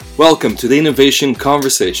Welcome to the Innovation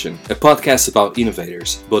Conversation, a podcast about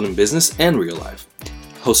innovators, both in business and real life.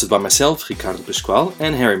 Hosted by myself, Ricardo Pascual,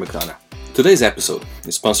 and Harry McDonough. Today's episode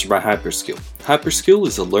is sponsored by Hyperskill. Hyperskill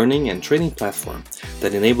is a learning and training platform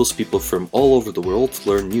that enables people from all over the world to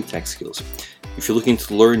learn new tech skills. If you're looking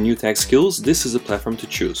to learn new tech skills, this is a platform to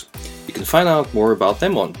choose. You can find out more about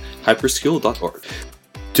them on hyperskill.org.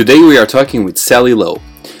 Today we are talking with Sally Lowe,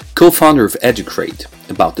 co-founder of EduCrate,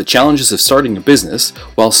 about the challenges of starting a business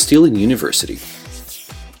while still in university.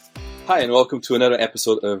 Hi, and welcome to another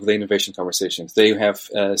episode of the Innovation Conversation. Today we have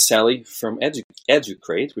Sally from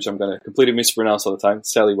EduCrate, which I'm going to completely mispronounce all the time.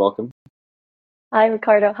 Sally, welcome. Hi,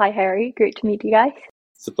 Ricardo. Hi, Harry. Great to meet you guys.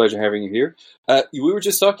 It's a pleasure having you here. We were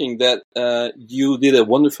just talking that you did a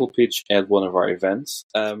wonderful pitch at one of our events,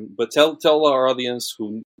 but tell our audience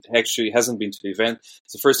who actually hasn't been to the event,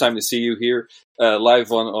 it's the first time to see you here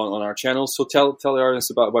live on our channel. So tell the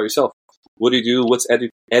audience about yourself. What do you do? What's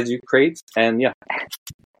EduCrate? And yeah.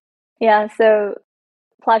 Yeah, so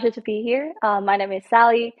pleasure to be here. My name is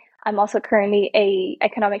Sally. I'm also currently an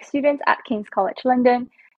economics student at King's College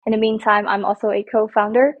London. In the meantime, I'm also a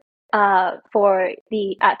co-founder for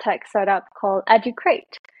the edtech startup called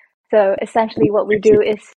EduCrate. So essentially what we do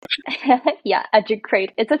is, yeah,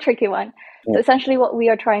 EduCrate. It's a tricky one. So essentially what we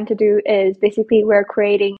are trying to do is basically we're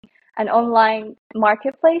creating an online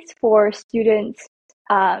marketplace for students,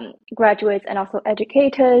 graduates, and also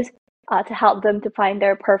educators to help them to find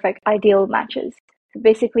their perfect ideal matches. So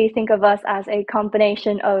basically think of us as a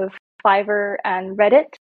combination of Fiverr and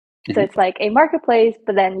Reddit. So it's like a marketplace,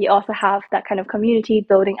 but then you also have that kind of community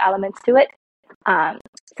building elements to it.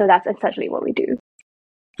 So that's essentially what we do.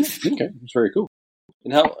 Okay, that's very cool.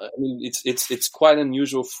 And how? I mean, it's quite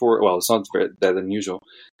unusual it's not that unusual,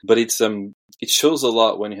 but it shows a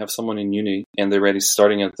lot when you have someone in uni and they're already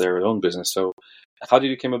starting at their own business. So, how did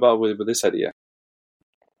you come about with this idea?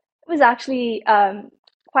 It was actually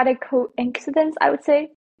quite a coincidence, I would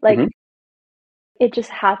say. It just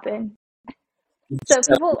happened. So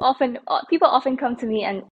people often come to me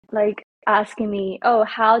and like asking me, "Oh,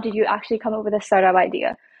 how did you actually come up with a startup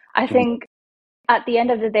idea?" I think at the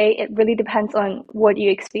end of the day, it really depends on what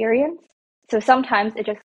you experience. So sometimes it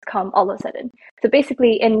just comes all of a sudden. So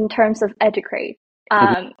basically, in terms of EduCrate,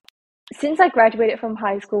 since I graduated from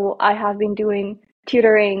high school, I have been doing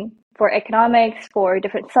tutoring for economics for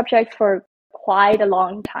different subjects for quite a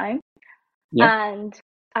long time, and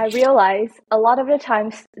I realize a lot of the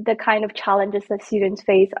times the kind of challenges that students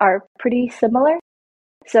face are pretty similar.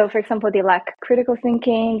 So for example, they lack critical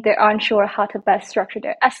thinking, they're unsure how to best structure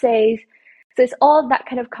their essays. So it's all that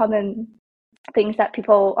kind of common things that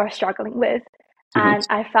people are struggling with. And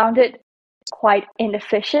I found it quite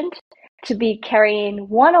inefficient to be carrying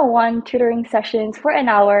one-on-one tutoring sessions for an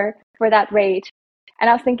hour for that rate. And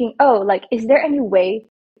I was thinking, is there any way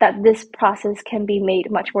that this process can be made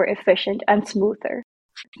much more efficient and smoother?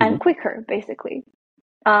 And quicker, basically.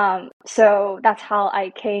 So that's how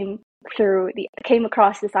I came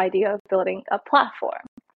across this idea of building a platform,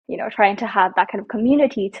 trying to have that kind of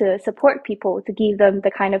community to support people, to give them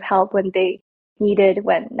the kind of help when they needed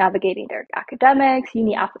when navigating their academics,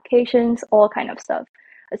 uni applications, all kind of stuff.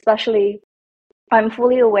 Especially, I'm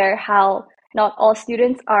fully aware how not all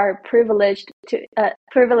students are privileged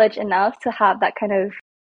enough to have that kind of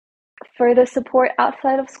further support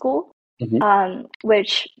outside of school.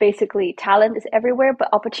 Which basically talent is everywhere, but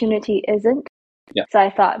opportunity isn't. Yeah. So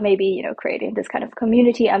I thought maybe, creating this kind of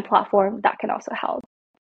community and platform that can also help.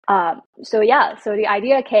 So the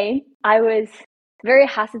idea came. I was very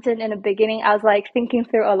hesitant in the beginning. I was like thinking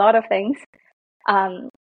through a lot of things.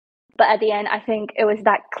 But at the end, I think it was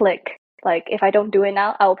that click. Like if I don't do it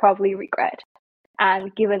now, I will probably regret.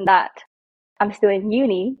 And given that I'm still in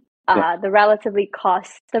uni, the relative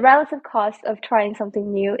cost of trying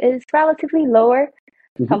something new is relatively lower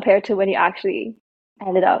compared to when you actually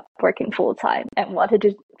ended up working full time and wanted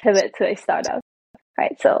to pivot to a startup,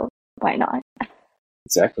 right? So why not?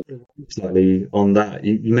 Exactly. Slightly on that,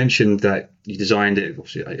 you mentioned that you designed it.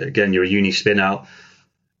 Obviously, again, you're a uni spin out.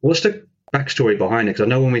 What's the backstory behind it? Because I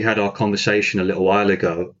know when we had our conversation a little while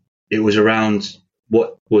ago, it was around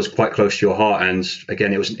what was quite close to your heart, and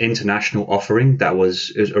again, it was an international offering it was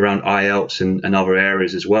around IELTS and other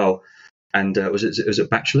areas as well. And was it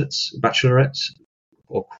bachelorettes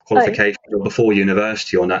or qualifications or before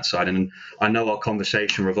university on that side? And I know our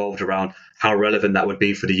conversation revolved around how relevant that would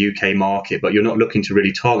be for the UK market, but you're not looking to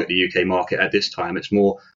really target the UK market at this time. It's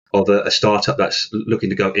more of a startup that's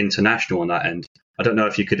looking to go international on that end. I don't know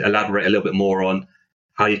if you could elaborate a little bit more on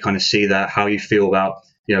how you kind of see that, how you feel about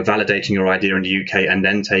validating your idea in the UK and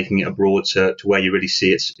then taking it abroad to where you really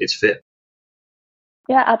see its fit.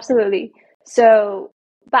 Yeah, absolutely. So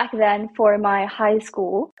back then for my high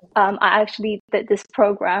school, I actually did this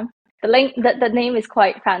program. The name is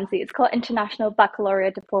quite fancy. It's called International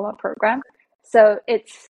Baccalaureate Diploma Program. So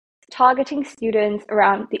it's targeting students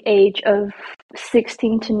around the age of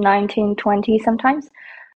 16 to 19, 20 sometimes.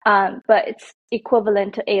 But it's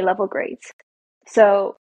equivalent to A-level grades.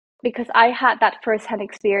 So because I had that first-hand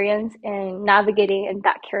experience in navigating in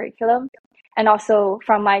that curriculum, and also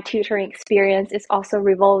from my tutoring experience, it's also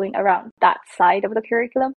revolving around that side of the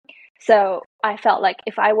curriculum. So I felt like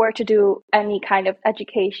if I were to do any kind of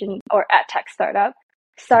education or ed tech startup,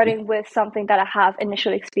 starting with something that I have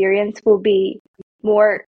initial experience will be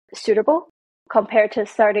more suitable compared to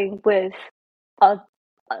starting with a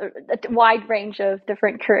wide range of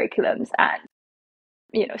different curriculums and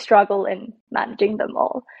struggle in managing them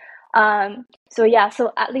all. So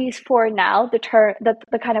at least for now, the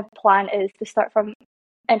kind of plan is to start from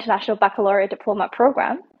International Baccalaureate Diploma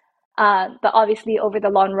Program. But obviously, over the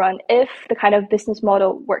long run, if the kind of business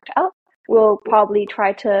model worked out, we'll probably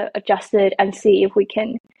try to adjust it and see if we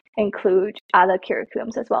can include other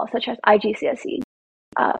curriculums as well, such as IGCSE,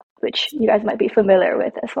 which you guys might be familiar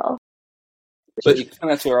with as well. But explain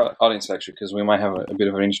that to our audience, actually, because we might have a bit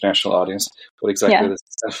of an international audience. What exactly this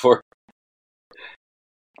stands for?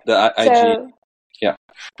 The IG.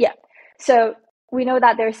 Yeah. So we know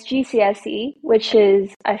that there's GCSE, which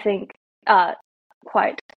is, I think,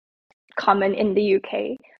 quite common in the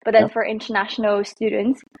UK. But then for international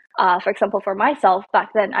students, for example, for myself,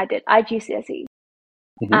 back then I did IGCSE.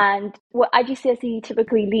 Mm-hmm. And what IGCSE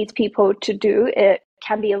typically leads people to do, it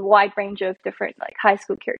can be a wide range of different high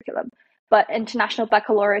school curriculum. But International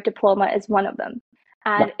Baccalaureate Diploma is one of them.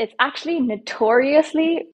 And it's actually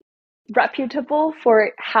notoriously reputable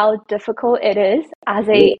for how difficult it is as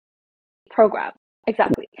a program.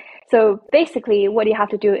 Exactly. So basically what you have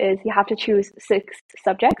to do is you have to choose 6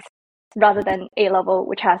 subjects rather than A-level,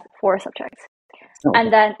 which has 4 subjects. Okay.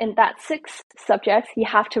 And then in that 6 subjects, you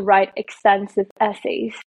have to write extensive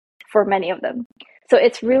essays for many of them. So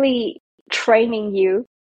it's really training you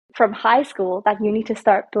from high school that you need to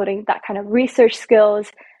start building that kind of research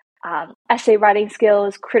skills, essay writing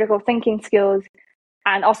skills, critical thinking skills,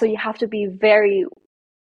 and also you have to be very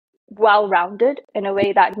well-rounded in a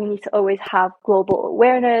way that you need to always have global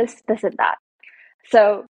awareness, this and that.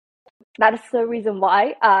 So that is the reason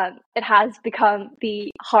why it has become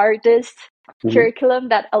the hardest curriculum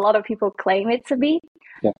that a lot of people claim it to be.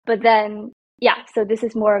 Yeah. But then, so this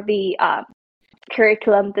is more of the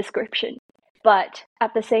curriculum description. But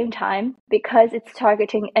at the same time, because it's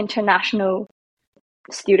targeting international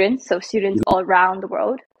students, so students all around the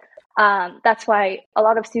world, that's why a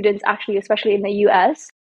lot of students actually, especially in the US,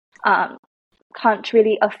 can't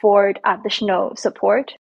really afford additional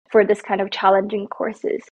support for this kind of challenging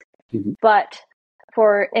courses. Mm-hmm. But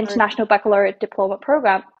for International Baccalaureate Diploma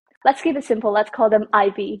Program, let's keep it simple. Let's call them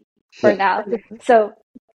IB for now.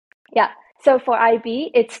 So for IB,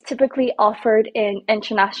 it's typically offered in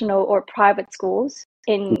international or private schools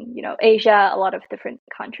in Asia, a lot of different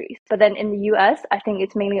countries. But then in the US, I think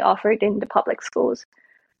it's mainly offered in the public schools.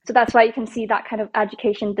 So that's why you can see that kind of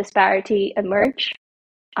education disparity emerge.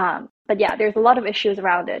 But there's a lot of issues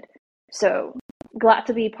around it. So glad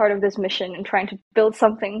to be part of this mission and trying to build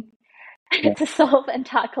something to solve and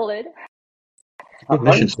tackle it. Good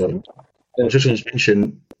mission, Scott. I was just going to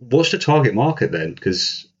mention, what's the target market then?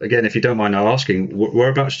 Because again, if you don't mind asking,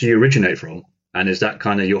 whereabouts do you originate from? And is that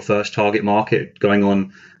kind of your first target market going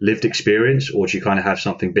on lived experience, or do you kind of have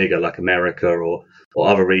something bigger like America or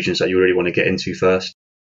other regions that you really want to get into first?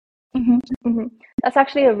 Mm-hmm. Mm-hmm. That's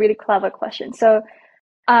actually a really clever question. So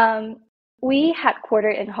we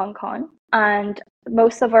headquartered in Hong Kong, and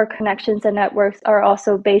most of our connections and networks are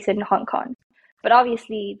also based in Hong Kong. But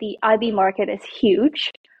obviously, the IB market is huge.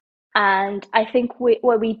 And I think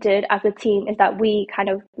what we did as a team is that we kind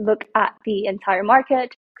of look at the entire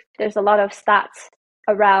market. There's a lot of stats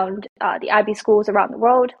around the IB schools around the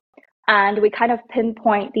world. And we kind of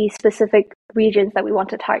pinpoint the specific regions that we want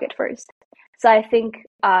to target first. So I think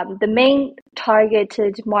the main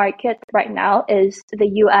targeted market right now is the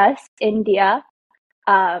US, India,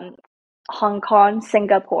 Hong Kong,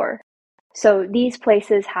 Singapore. So these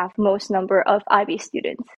places have most number of IB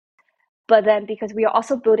students. But then because we are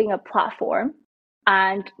also building a platform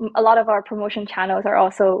and a lot of our promotion channels are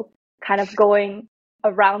also kind of going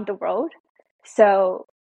around the world. So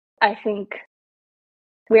I think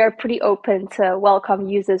we are pretty open to welcome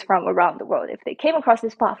users from around the world. If they came across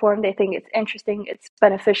this platform, they think it's interesting, it's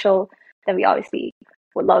beneficial, then we obviously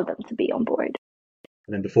would love them to be on board.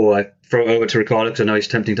 And then before I throw it over to Ricardo, because I know he's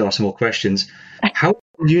tempting to ask some more questions, how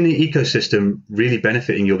uni ecosystem really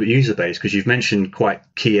benefiting your user base? Because you've mentioned quite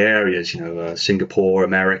key areas, Singapore,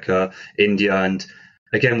 America, India, and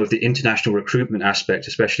again with the international recruitment aspect,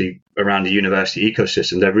 especially around the university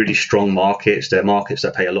ecosystem, they're really strong markets. They're markets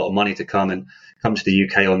that pay a lot of money to come to the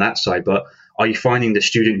UK on that side. But are you finding the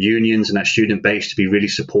student unions and that student base to be really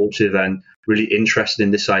supportive and really interested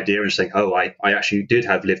in this idea and saying, oh, I actually did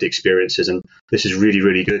have lived experiences and this is really,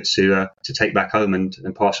 really good to take back home and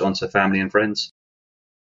pass it on to family and friends?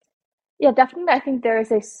 Yeah, definitely. I think there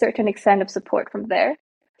is a certain extent of support from there.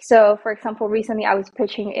 So, for example, recently I was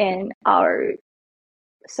pitching in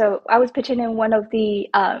one of the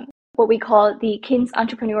what we call the King's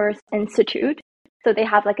Entrepreneurs Institute. So they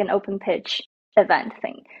have like an open pitch event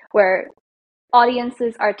thing where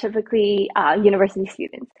audiences are typically university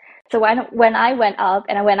students. So when I went up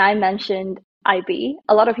and when I mentioned IB,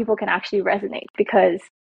 a lot of people can actually resonate because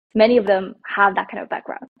many of them have that kind of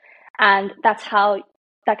background, and that's how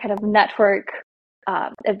that kind of network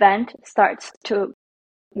event starts to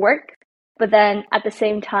work. But then at the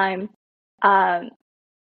same time,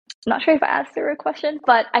 not sure if I answered your question,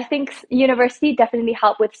 but I think university definitely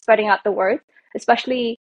help with spreading out the word,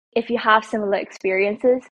 especially if you have similar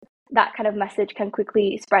experiences. That kind of message can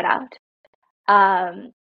quickly spread out.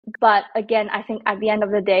 But again, I think at the end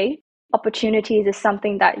of the day, opportunities is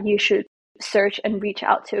something that you should search and reach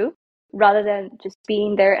out to rather than just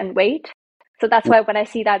being there and wait. So that's why when I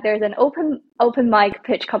see that there's an open mic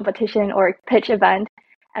pitch competition or pitch event,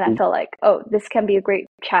 and I feel like, oh, this can be a great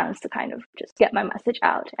chance to kind of just get my message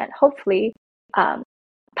out and hopefully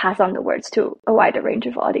pass on the words to a wider range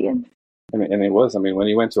of audience. And it was, when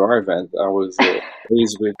you went to our event, I was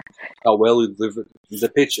pleased with how well you delivered the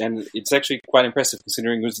pitch. And it's actually quite impressive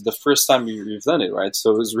considering it was the first time you've done it, right?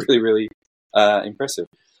 So it was really, really impressive.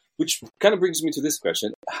 Which kind of brings me to this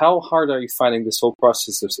question. How hard are you finding this whole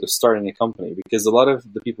process of starting a company? Because a lot of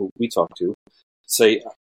the people we talk to say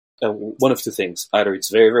one of two things. Either it's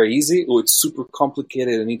very, very easy or it's super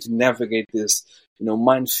complicated. I need to navigate this,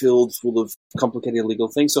 minefield full of complicated legal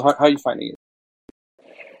things. So how are you finding it?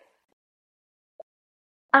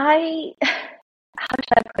 How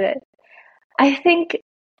should I put it? I think,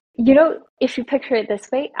 if you picture it this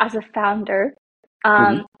way, as a founder,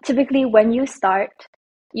 typically when you start,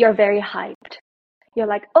 you're very hyped. You're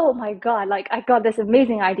like, oh my God, like I got this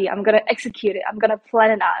amazing idea. I'm going to execute it. I'm going to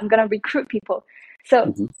plan it out. I'm going to recruit people.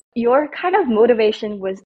 So your kind of motivation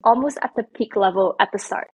was almost at the peak level at the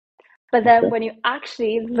start. But then when you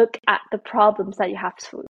actually look at the problems that you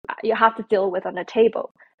have to deal with on the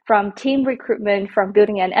table, from team recruitment, from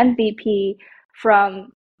building an MVP, from,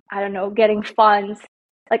 I don't know, getting funds,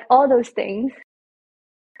 like all those things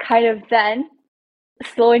kind of then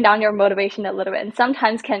slowing down your motivation a little bit and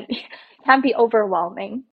sometimes can be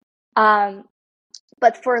overwhelming.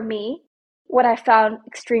 But for me, what I found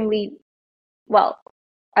extremely, well,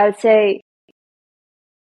 I would say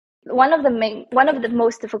one of the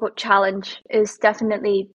most difficult challenge is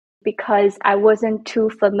definitely because I wasn't too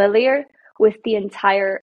familiar with the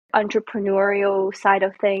entire entrepreneurial side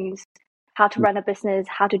of things, how to run a business,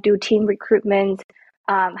 how to do team recruitment,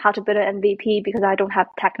 how to build an MVP, because I don't have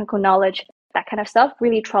technical knowledge. That kind of stuff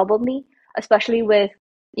really troubled me, especially with,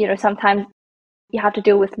 sometimes you have to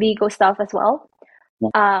deal with legal stuff as well.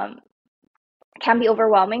 Can be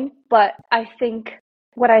overwhelming, but I think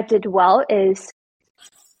what I did well is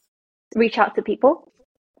reach out to people.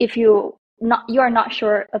 If you are not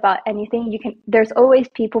sure about anything, there's always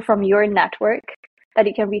people from your network that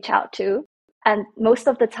you can reach out to. And most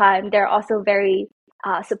of the time, they're also very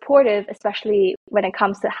supportive, especially when it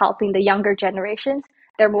comes to helping the younger generations.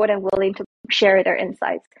 They're more than willing to share their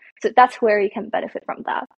insights. So that's where you can benefit from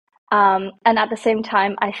that. And at the same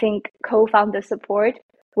time, I think co-founder support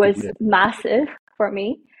was massive for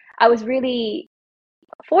me. I was really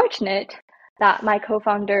fortunate that my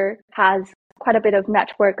co-founder has quite a bit of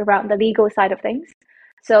network around the legal side of things.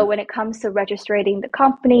 So when it comes to registering the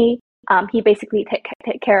company, he basically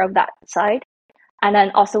take care of that side. And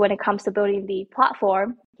then also when it comes to building the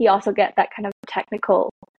platform, he also get that kind of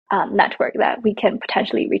technical network that we can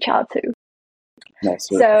potentially reach out to. Nice.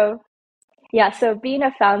 So being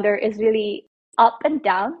a founder is really up and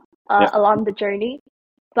down along the journey,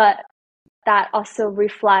 but that also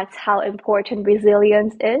reflects how important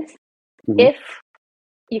resilience is. If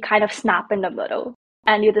you kind of snap in the middle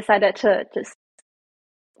and you decided to just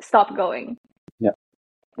stop going,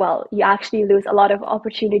 well, you actually lose a lot of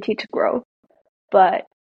opportunity to grow. But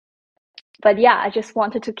yeah, I just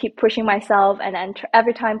wanted to keep pushing myself, and then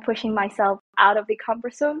every time pushing myself out of the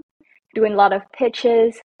comfort zone, doing a lot of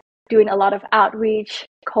pitches, doing a lot of outreach,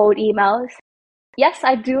 cold emails. Yes,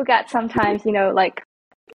 I do get sometimes, like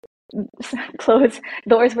closed.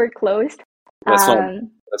 Doors were closed. That's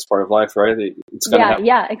that's part of life, right? It's gonna happen.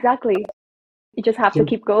 Yeah, exactly. You just have to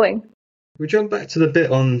keep going. We jump back to the bit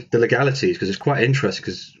on the legalities because it's quite interesting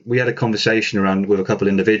because we had a conversation around with a couple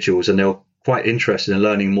of individuals and they were quite interested in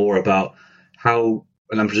learning more about how,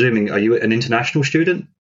 and I'm presuming, are you an international student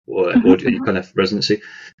or are you kind of residency?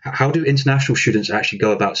 How do international students actually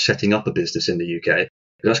go about setting up a business in the UK?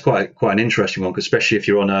 That's quite an interesting one, because especially if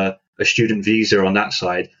you're on a student visa on that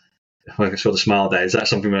side. I sort of smiled there. Is that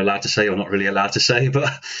something we're allowed to say or not really allowed to say? But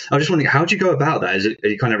I was just wondering, how do you go about that? Are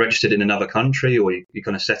you kind of registered in another country or you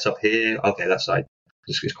kind of set up here? Okay, that side.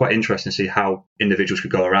 It's quite interesting to see how individuals could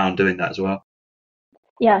go around doing that as well.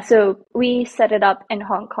 Yeah, so we set it up in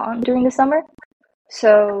Hong Kong during the summer.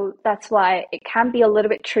 So that's why it can be a little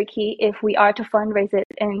bit tricky if we are to fundraise it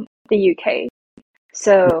in the UK.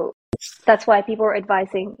 So that's why people are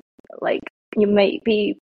advising, like, you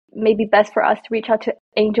maybe best for us to reach out to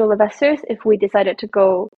angel investors if we decided to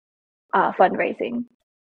go fundraising.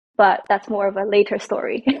 But that's more of a later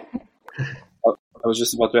story. I was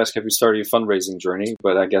just about to ask, have you started your fundraising journey?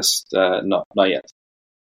 But I guess not yet.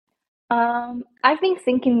 I've been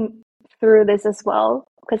thinking through this as well,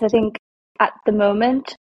 because I think at the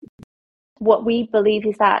moment, what we believe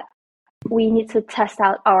is that we need to test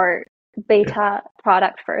out our beta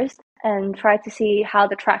product first and try to see how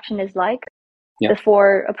the traction is like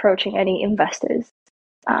before approaching any investors.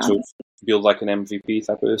 So build like an MVP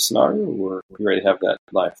type of scenario, or you already have that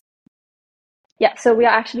live? Yeah, so we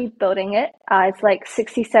are actually building it. It's like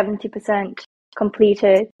 60-70%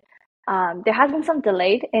 completed. There has been some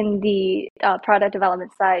delay in the product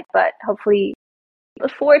development side, but hopefully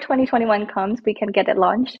before 2021 comes, we can get it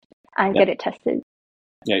launched and get it tested.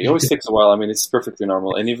 Yeah, it always takes a while. I mean, it's perfectly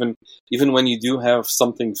normal. And even when you do have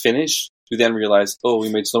something finished, you then realize, oh, we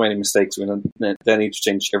made so many mistakes, we then need to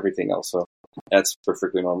change everything else. So that's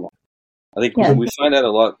perfectly normal. I think we find that a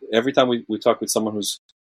lot. Every time we talk with someone who's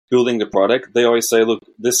building the product, they always say, look,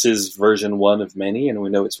 this is version 1 of many, and we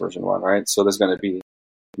know it's version 1, right? So there's going to be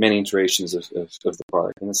many iterations of the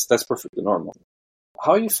product, and that's perfectly normal.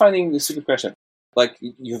 How are you finding, this is a good question, like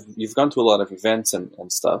you've gone to a lot of events and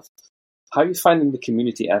stuff. How are you finding the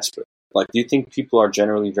community aspect? Like, do you think people are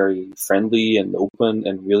generally very friendly and open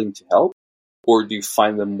and willing to help? Or do you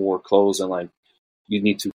find them more closed and like you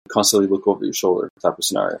need to constantly look over your shoulder type of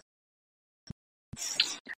scenario?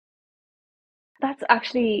 That's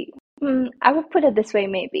actually, I would put it this way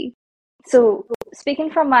maybe. So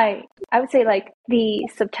speaking from I would say like the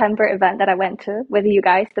September event that I went to with you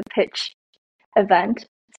guys, the pitch /networking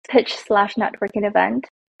event,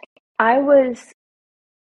 I was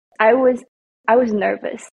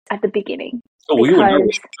nervous at the beginning. Oh, we were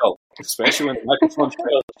nervous, especially when the microphone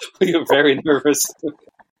failed. We were very nervous.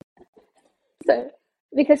 So,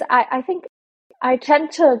 because I think I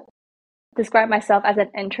tend to describe myself as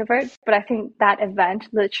an introvert, but I think that event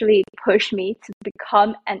literally pushed me to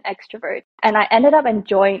become an extrovert, and I ended up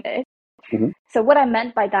enjoying it. Mm-hmm. So what I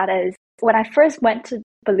meant by that is, when I first went to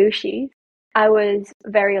Belushi, I was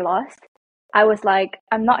very lost. I was like,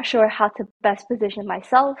 I'm not sure how to best position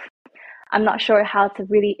myself. I'm not sure how to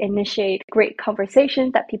really initiate great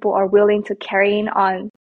conversations that people are willing to carry on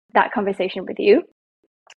that conversation with you.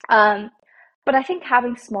 But I think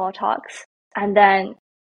having small talks and then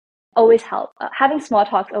always help. Having small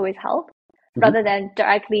talks always help, rather than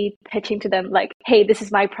directly pitching to them like, hey, this is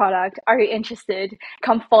my product. Are you interested?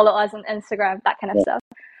 Come follow us on Instagram, that kind of stuff.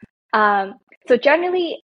 So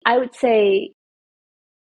generally, I would say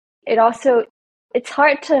it's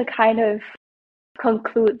hard to kind of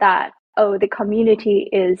conclude that, oh, the community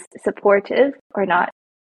is supportive or not.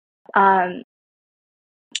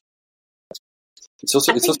 It's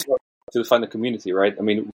also to find a community, right? I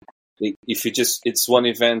mean, if you it's one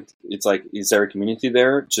event, it's like, is there a community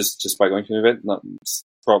there just by going to an event? Not,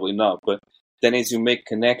 probably not. But then as you make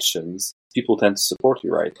connections, people tend to support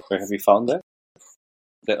you, right? Or have you found that?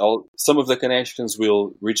 That some of the connections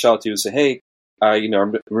will reach out to you and say, hey,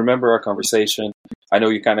 remember our conversation. I know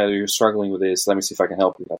you're struggling with this. Let me see if I can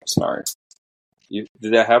help you with that scenario.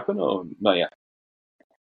 Did that happen or not yet?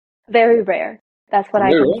 Very rare. That's what I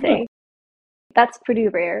can say. That's pretty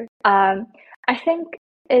rare. I think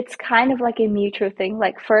it's kind of like a mutual thing.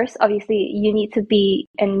 Like, first, obviously, you need to you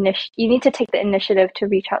need to take the initiative to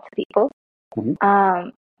reach out to people. Mm-hmm.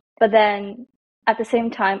 But then at the same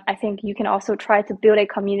time, I think you can also try to build a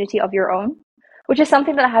community of your own, which is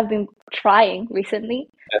something that I have been trying recently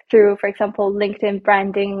through, for example, LinkedIn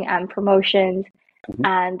branding and promotions. Mm-hmm.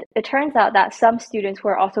 And it turns out that some students who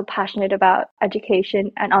are also passionate about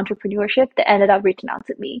education and entrepreneurship, they ended up reaching out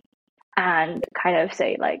to me and kind of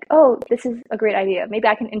say like, oh, this is a great idea. Maybe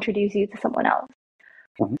I can introduce you to someone else.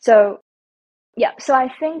 So I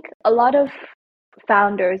think a lot of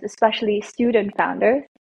founders, especially student founders,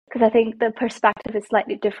 because I think the perspective is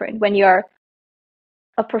slightly different when you're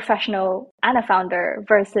a professional and a founder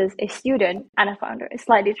versus a student and a founder. It's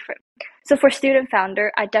slightly different. So for student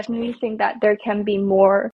founder, I definitely think that there can be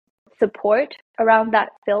more support around that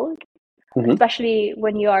field, especially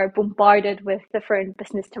when you are bombarded with different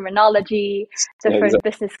business terminology, different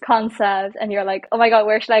business concepts, and you're like, oh my God,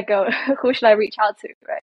 where should I go? Who should I reach out to,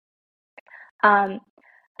 right?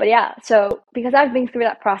 But yeah, so because I've been through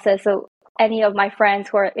that process, so any of my friends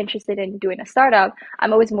who are interested in doing a startup,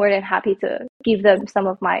 I'm always more than happy to give them some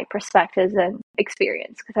of my perspectives and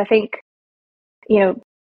experience. Because I think,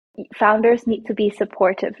 founders need to be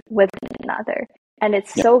supportive with one another. And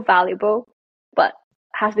it's so valuable, but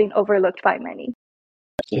has been overlooked by many.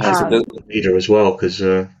 As a leader as well, because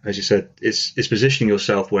as you said, it's positioning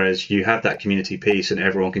yourself, whereas you have that community piece and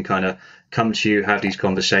everyone can kind of come to you, have these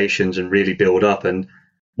conversations and really build up. And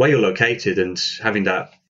where you're located and having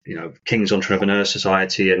that, King's Entrepreneur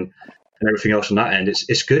Society and everything else on that end,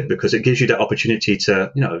 it's good because it gives you that opportunity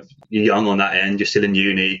to, you're young on that end, you're still in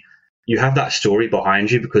uni, you have that story behind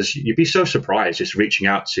you, because you'd be so surprised just reaching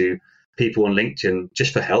out to people on LinkedIn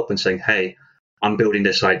just for help and saying, hey, I'm building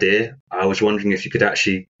this idea. I was wondering if you could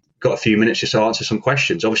actually got a few minutes just to answer some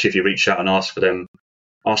questions. Obviously, if you reach out and ask them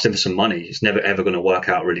for some money, it's never ever going to work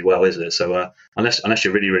out really well, is it? So unless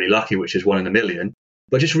you're really, really lucky, which is 1 in a million,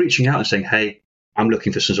 but just reaching out and saying, hey, I'm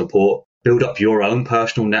looking for some support, build up your own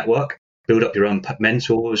personal network, build up your own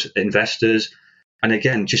mentors, investors. And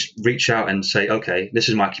again, just reach out and say, okay, this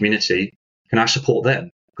is my community. Can I support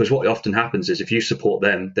them? Because what often happens is if you support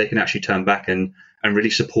them, they can actually turn back and really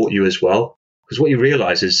support you as well. Because what you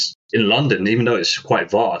realize is in London, even though it's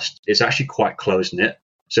quite vast, it's actually quite close-knit.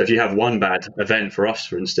 So if you have one bad event for us,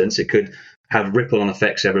 for instance, it could have ripple-on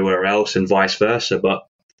effects everywhere else and vice versa. But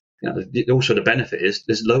also the benefit is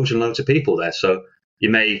there's loads and loads of people there. So you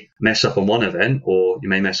may mess up on one event or you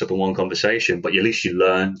may mess up on one conversation, but at least you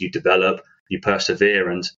learn, you develop, you persevere.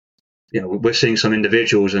 And we're seeing some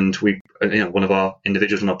individuals, and one of our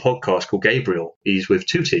individuals on our podcast called Gabriel, he's with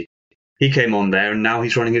Tutti. He came on there and now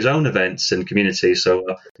he's running his own events and communities. So,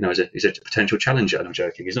 he's a potential challenger. I'm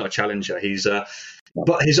joking. He's not a challenger.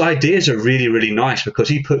 But his ideas are really, really nice because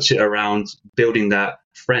he puts it around building that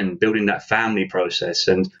family process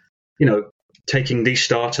and, taking these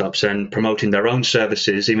startups and promoting their own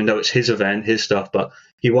services, even though it's his event, his stuff, but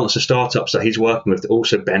he wants the startups that he's working with to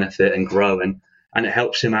also benefit and grow, and it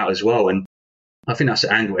helps him out as well. And I think that's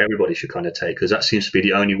the angle everybody should kind of take, because that seems to be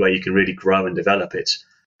the only way you can really grow and develop. It's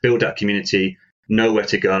build that community, know where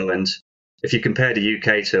to go. And if you compare the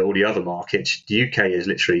UK to all the other markets, the UK is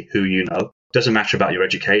literally who you know. It doesn't matter about your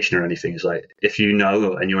education or anything. It's like if you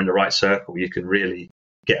know and you're in the right circle, you can really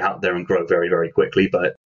get out there and grow very, very quickly.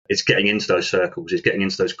 But it's getting into those circles, it's getting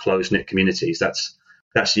into those close-knit communities. That's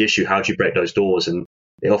the issue. How do you break those doors? And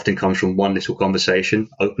it often comes from one little conversation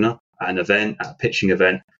opener at an event, at a pitching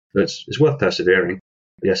event. It's worth persevering.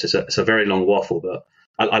 But yes, it's a very long waffle, but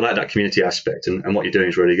I like that community aspect, and what you're doing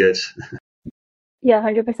is really good. Yeah,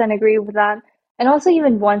 100% agree with that. And also,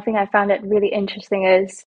 even one thing I found it really interesting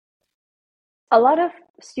is a lot of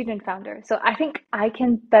student founders. So I think I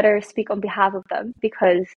can better speak on behalf of them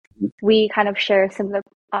because we kind of share similar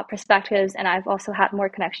perspectives, and I've also had more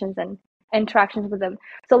connections and interactions with them.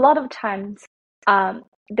 So a lot of times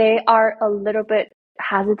they are a little bit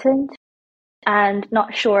hesitant and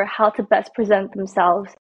not sure how to best present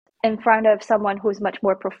themselves in front of someone who's much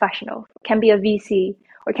more professional, can be a VC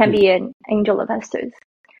or can be an angel investors.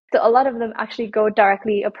 So a lot of them actually go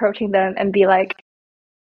directly approaching them and be like,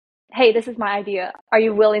 hey, this is my idea. Are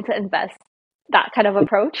you willing to invest? That kind of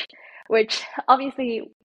approach, which obviously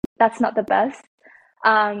that's not the best.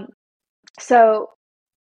 So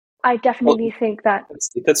I definitely think that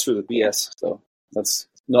it cuts through the BS, so that's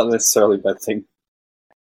not necessarily a bad thing.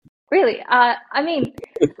 Really? I mean,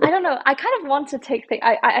 I don't know. I kind of want to take things.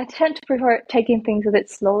 I tend to prefer taking things a bit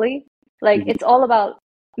slowly. Like it's all about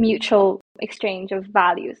mutual exchange of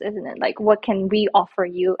values, isn't it? Like what can we offer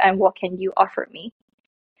you and what can you offer me?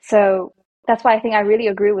 So that's why I think I really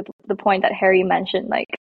agree with the point that Harry mentioned. Like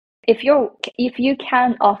if you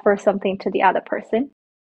can offer something to the other person,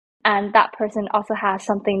 and that person also has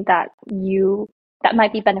something that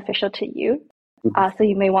might be beneficial to you. So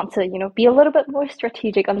you may want to, be a little bit more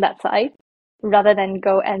strategic on that side rather than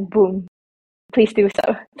go and boom, please do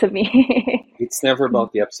so to me. It's never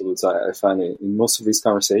about the absolutes. I find it in most of these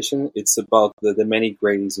conversations, it's about the many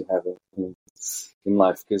grades you have in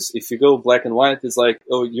life. Because if you go black and white, it's like,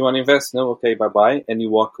 oh, you want to invest? No, okay, bye-bye. And you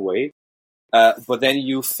walk away. But then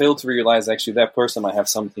you fail to realize actually that person might have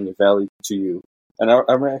something of value to you. And I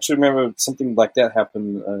actually remember something like that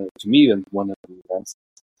happened to me in one of the events.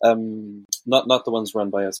 Not the ones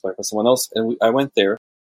run by us, but by someone else. And I went there,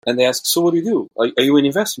 and they asked, "So what do you do? Are you an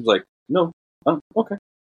investor?" I was like, "No." "Oh, okay."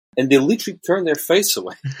 And they literally turned their face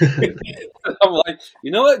away. I'm like,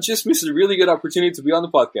 you know what? Just missed a really good opportunity to be on the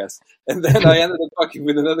podcast. And then I ended up talking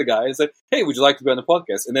with another guy and said, "Hey, would you like to be on the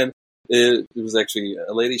podcast?" And then it was actually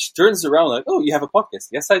a lady. She turns around like, "Oh, you have a podcast?"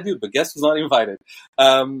 "Yes, I do, but guest was not invited."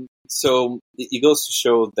 So it goes to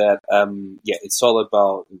show that, it's all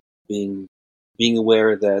about being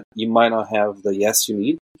aware that you might not have the yes you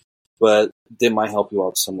need, but they might help you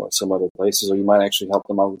out somewhere, some other places, or you might actually help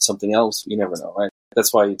them out with something else. You never know, right?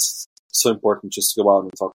 That's why it's so important just to go out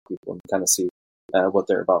and talk to people and kind of see what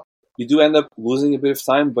they're about. You do end up losing a bit of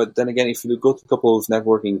time, but then again, if you go to a couple of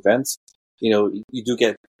networking events, you do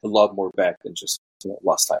get a lot more back than just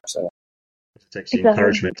lost time. So it takes the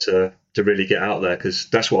encouragement to really get out there, because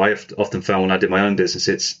that's what I often found when I did my own business.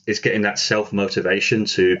 It's getting that self-motivation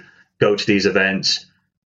to go to these events.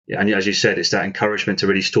 And as you said, it's that encouragement to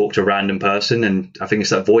really talk to a random person. And I think it's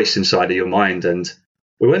that voice inside of your mind. And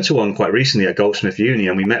we went to one quite recently at Goldsmith Uni,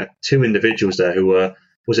 and we met two individuals there who were,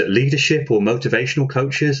 was it leadership or motivational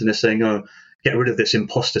coaches? And they're saying, "Oh, get rid of this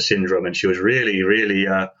imposter syndrome." And she was really, really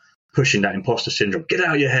pushing that imposter syndrome. Get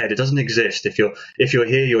out of your head. It doesn't exist. If you're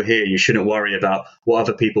here, you're here. You shouldn't worry about what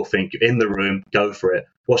other people think. You're in the room. Go for it.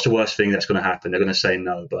 What's the worst thing that's going to happen? They're going to say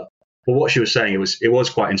no. But what she was saying, it was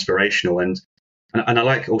quite inspirational. And I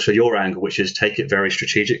like also your angle, which is take it very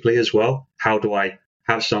strategically as well. How do I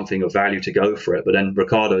have something of value to go for it? But then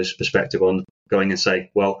Ricardo's perspective on going and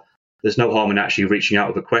say, well, there's no harm in actually reaching out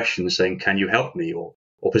with a question and saying, "Can you help me?" or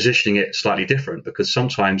positioning it slightly different, because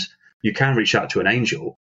sometimes you can reach out to an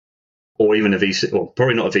angel or even a VC, or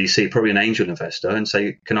probably not a VC, probably an angel investor, and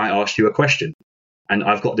say, "Can I ask you a question? And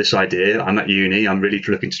I've got this idea. I'm at uni. I'm really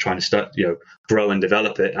looking to try and start, grow and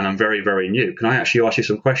develop it. And I'm very, very new. Can I actually ask you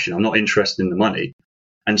some question? I'm not interested in the money."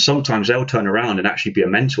 And sometimes they'll turn around and actually be a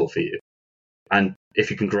mentor for you. And if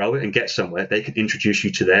you can grow it and get somewhere, they can introduce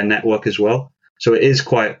you to their network as well. So it is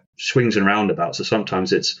quite swings and roundabouts. So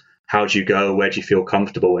sometimes it's how do you go? Where do you feel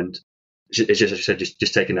comfortable? And it's just, as you said,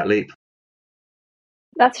 just taking that leap.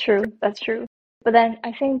 That's true. But then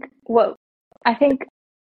I think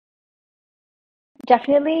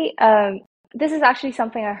definitely, this is actually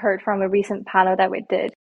something I heard from a recent panel that we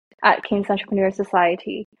did at King's Entrepreneur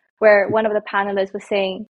Society, where one of the panelists was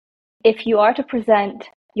saying, if you are to present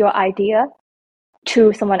your idea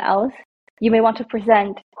to someone else, you may want to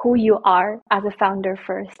present who you are as a founder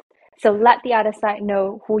first. So let the other side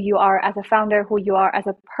know who you are as a founder, who you are as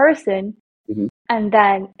a person. Mm-hmm. And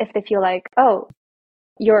then if they feel like, oh,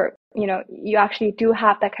 you actually do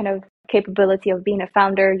have that kind of capability of being a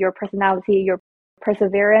founder, your personality, your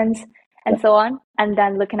perseverance, and so on, and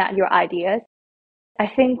then looking at your ideas, I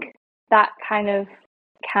think that kind of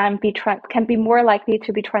can be more likely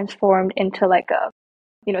to be transformed into like a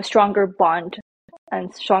stronger bond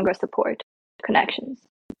and stronger support connections.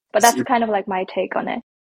 But that's kind of like my take on it.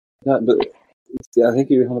 Yeah, but I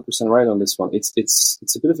think you're 100% right on this one. It's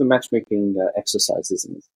a bit of a matchmaking exercise,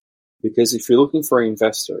 isn't it? Because if you're looking for an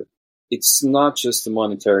investor, it's not just the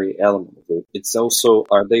monetary element of it. It's also,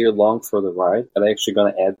 are they along for the ride? Are they actually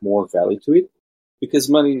going to add more value to it? Because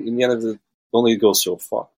money, in the end of the only goes so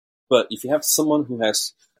far. But if you have someone who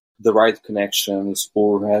has the right connections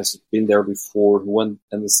or who has been there before, who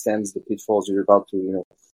understands the pitfalls you're about to,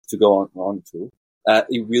 to go on to,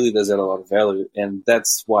 it really does add a lot of value. And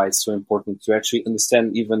that's why it's so important to actually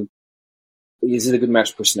understand even, is it a good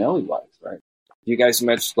match personality-wise, right? You guys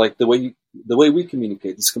match, like the way we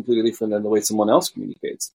communicate is completely different than the way someone else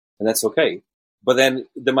communicates, and that's okay. But then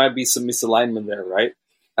there might be some misalignment there, right?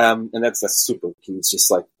 And that's super key. It's just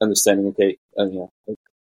like understanding, okay,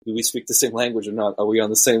 do we speak the same language or not? Are we on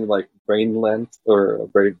the same brain length or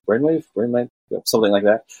brainwave, something like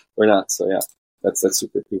that, or not? So yeah, that's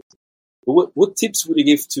super key. But what tips would you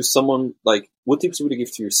give to someone? What tips would you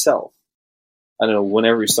give to yourself? I don't know.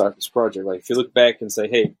 Whenever you start this project, if you look back and say,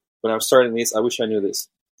 hey, when I was starting this, I wish I knew this.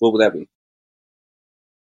 What would that be?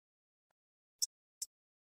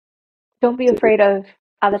 Don't be afraid of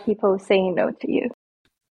other people saying no to you.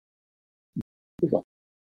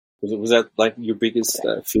 Was that your biggest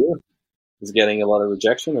fear? Was getting a lot of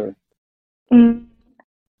rejection, or?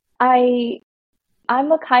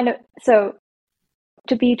 I'm a kind of, so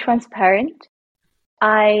to be transparent,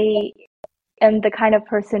 I am the kind of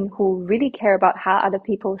person who really care about how other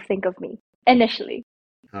people think of me initially.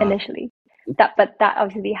 But that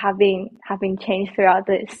obviously having changed throughout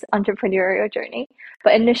this entrepreneurial journey.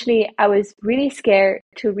 But initially, I was really scared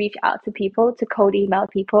to reach out to people, to cold email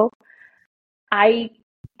people. I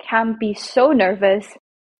can be so nervous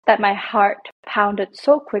that my heart pounded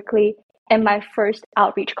so quickly in my first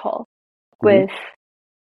outreach call with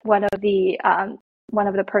one of the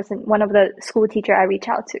school teacher I reached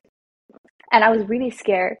out to. And I was really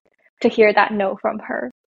scared to hear that no from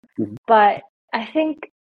her. But I think,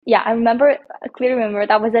 I clearly remember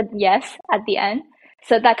that was a yes at the end.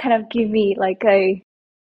 So that kind of gave me like a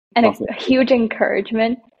huge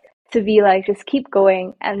encouragement to be like, just keep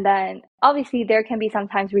going. And then obviously there can be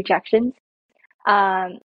sometimes rejections.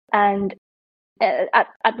 And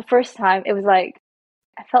at the first time, it was like,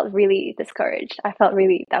 I felt really discouraged. I felt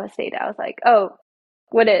really devastated. I was like, oh,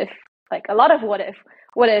 what if, like a lot of what if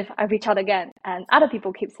I reach out again and other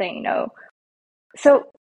people keep saying no?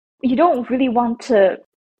 So you don't really want to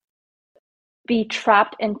be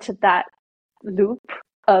trapped into that loop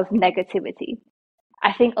of negativity.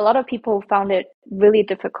 I think a lot of people found it really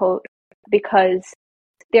difficult because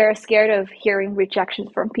they're scared of hearing rejections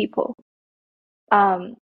from people.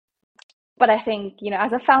 But I think,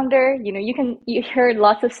 as a founder, you hear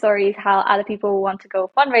lots of stories how other people want to go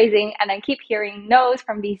fundraising and then keep hearing no's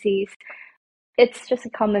from VCs. It's just a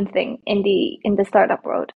common thing in the startup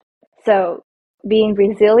world. So being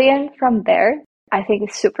resilient from there, I think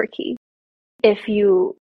is super key. If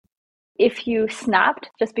you snapped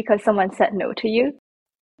just because someone said no to you,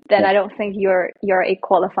 then I don't think you're a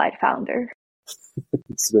qualified founder.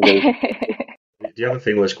 The other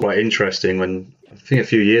thing was quite interesting when, I think a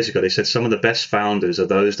few years ago, they said some of the best founders are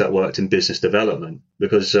those that worked in business development,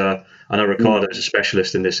 because I know Ricardo is a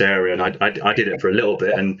specialist in this area, and I did it for a little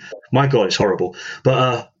bit, and my God, it's horrible.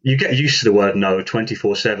 But you get used to the word no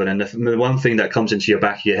 24/7, and the one thing that comes into your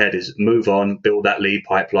back of your head is move on, build that lead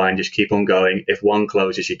pipeline, just keep on going. If one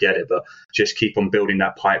closes, you get it, but just keep on building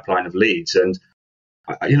that pipeline of leads. And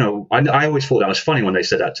I always thought that was funny when they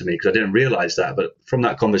said that to me, because I didn't realize that. But from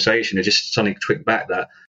that conversation, it just suddenly clicked back that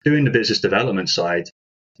doing the business development side,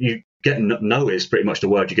 you get no is pretty much the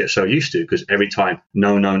word you get so used to, because every time,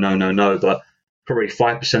 no. But probably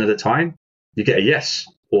 5% of the time, you get a yes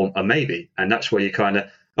or a maybe. And that's where you kind of,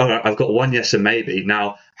 all right, I've got one yes and maybe.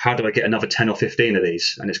 Now, how do I get another 10 or 15 of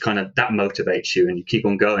these? And it's kind of that motivates you, and you keep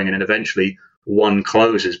on going. And then eventually one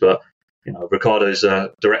closes. But Ricardo's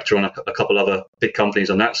a director on a couple other big companies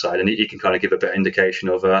on that side, and he can kind of give a better indication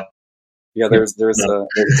of. There's a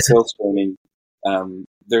sales training.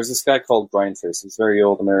 There's this guy called Brian Tracy. He's a very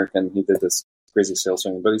old American. He did this crazy sales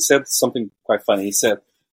training, but he said something quite funny. He said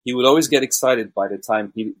he would always get excited by the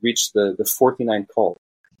time he reached the 49th call,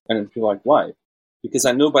 and then people were like, why? Because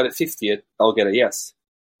I know by the 50th I'll get a yes.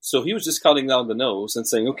 So he was just counting down the no's and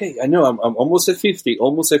saying, okay, I know I'm almost at 50,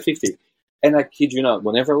 almost at 50. And I kid you not,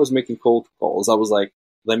 whenever I was making cold calls, I was like,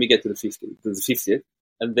 let me get to the 50th.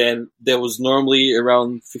 And then there was normally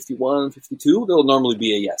around 51, 52, there'll normally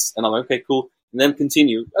be a yes. And I'm like, okay, cool. And then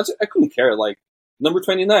continue. I couldn't care. Like, number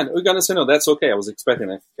 29, we're going to say no, that's okay. I was expecting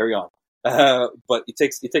it. Carry on. But it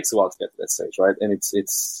takes a while to get to that stage, right? And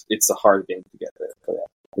it's a hard game to get there. So yeah,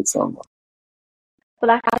 it's normal.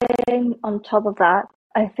 But adding on top of that,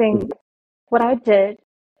 I think what I did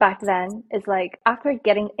back then is like, after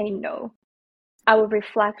getting a no, I would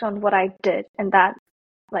reflect on what I did, and that,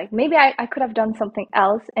 like, maybe I could have done something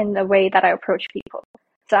else in the way that I approach people.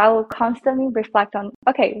 So I will constantly reflect on,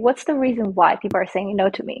 okay, what's the reason why people are saying no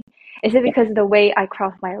to me? Is it because of the way I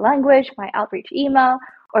craft my language, my outreach email,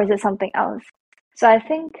 or is it something else? So I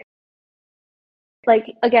think,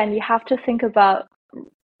 like, again, you have to think about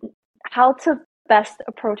how to best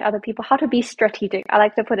approach other people, how to be strategic. I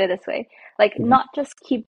like to put it this way, like, not just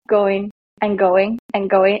keep going and going and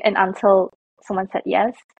going and until someone said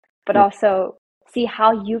yes, but also see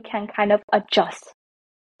how you can kind of adjust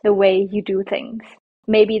the way you do things.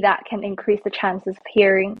 Maybe that can increase the chances of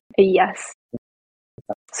hearing a yes.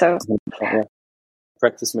 So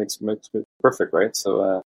practice makes perfect, right?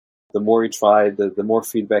 So the more you try, the more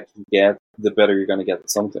feedback you get, the better you're going to get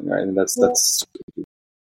at something, right? And that's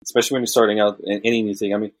especially when you're starting out in any new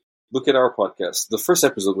thing. I mean, look at our podcast. The first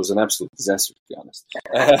episode was an absolute disaster, to be honest.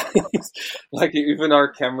 Like, even our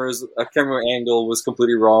camera angle was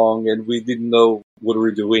completely wrong, and we didn't know what we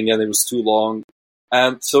were doing, and it was too long.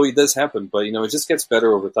 So it does happen, but it just gets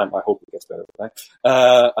better over time. I hope it gets better over time.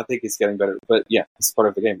 I think it's getting better, but yeah, it's part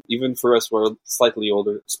of the game. Even for us, we're slightly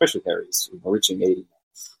older, especially Harry's reaching 80.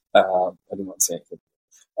 I didn't want to say anything.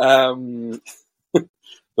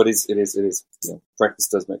 But it is. Practice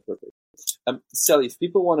does make perfect. Sally, if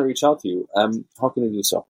people want to reach out to you, how can they do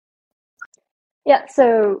so? Yeah,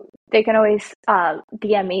 so they can always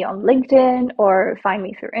DM me on LinkedIn or find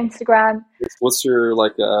me through Instagram. What's your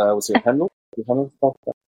handle? So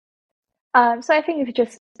I think if you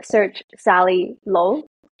just search Sally Low,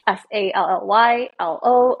 SALLYLO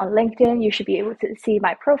on LinkedIn. You should be able to see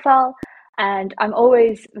my profile. And I'm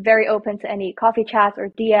always very open to any coffee chats or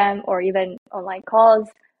DM or even online calls.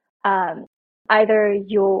 Either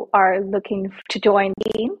you are looking to join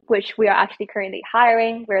the team, which we are actually currently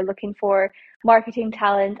hiring. We're looking for marketing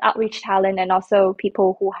talent, outreach talent, and also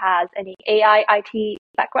people who has any AI IT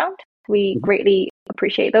background. We greatly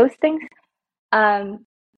appreciate those things.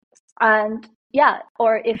 And yeah,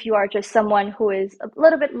 or if you are just someone who is a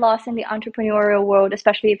little bit lost in the entrepreneurial world,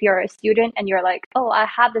 especially if you're a student and you're like, oh, I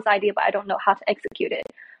have this idea, but I don't know how to execute it.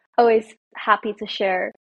 Always happy to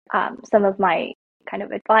share some of my kind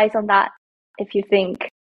of advice on that if you think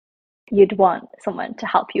you'd want someone to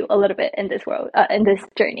help you a little bit in this world, in this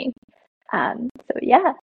journey. So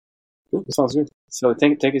yeah. Cool. That sounds good. So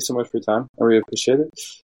thank you so much for your time. I really appreciate it.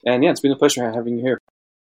 And yeah, it's been a pleasure having you here.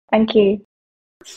 Thank you.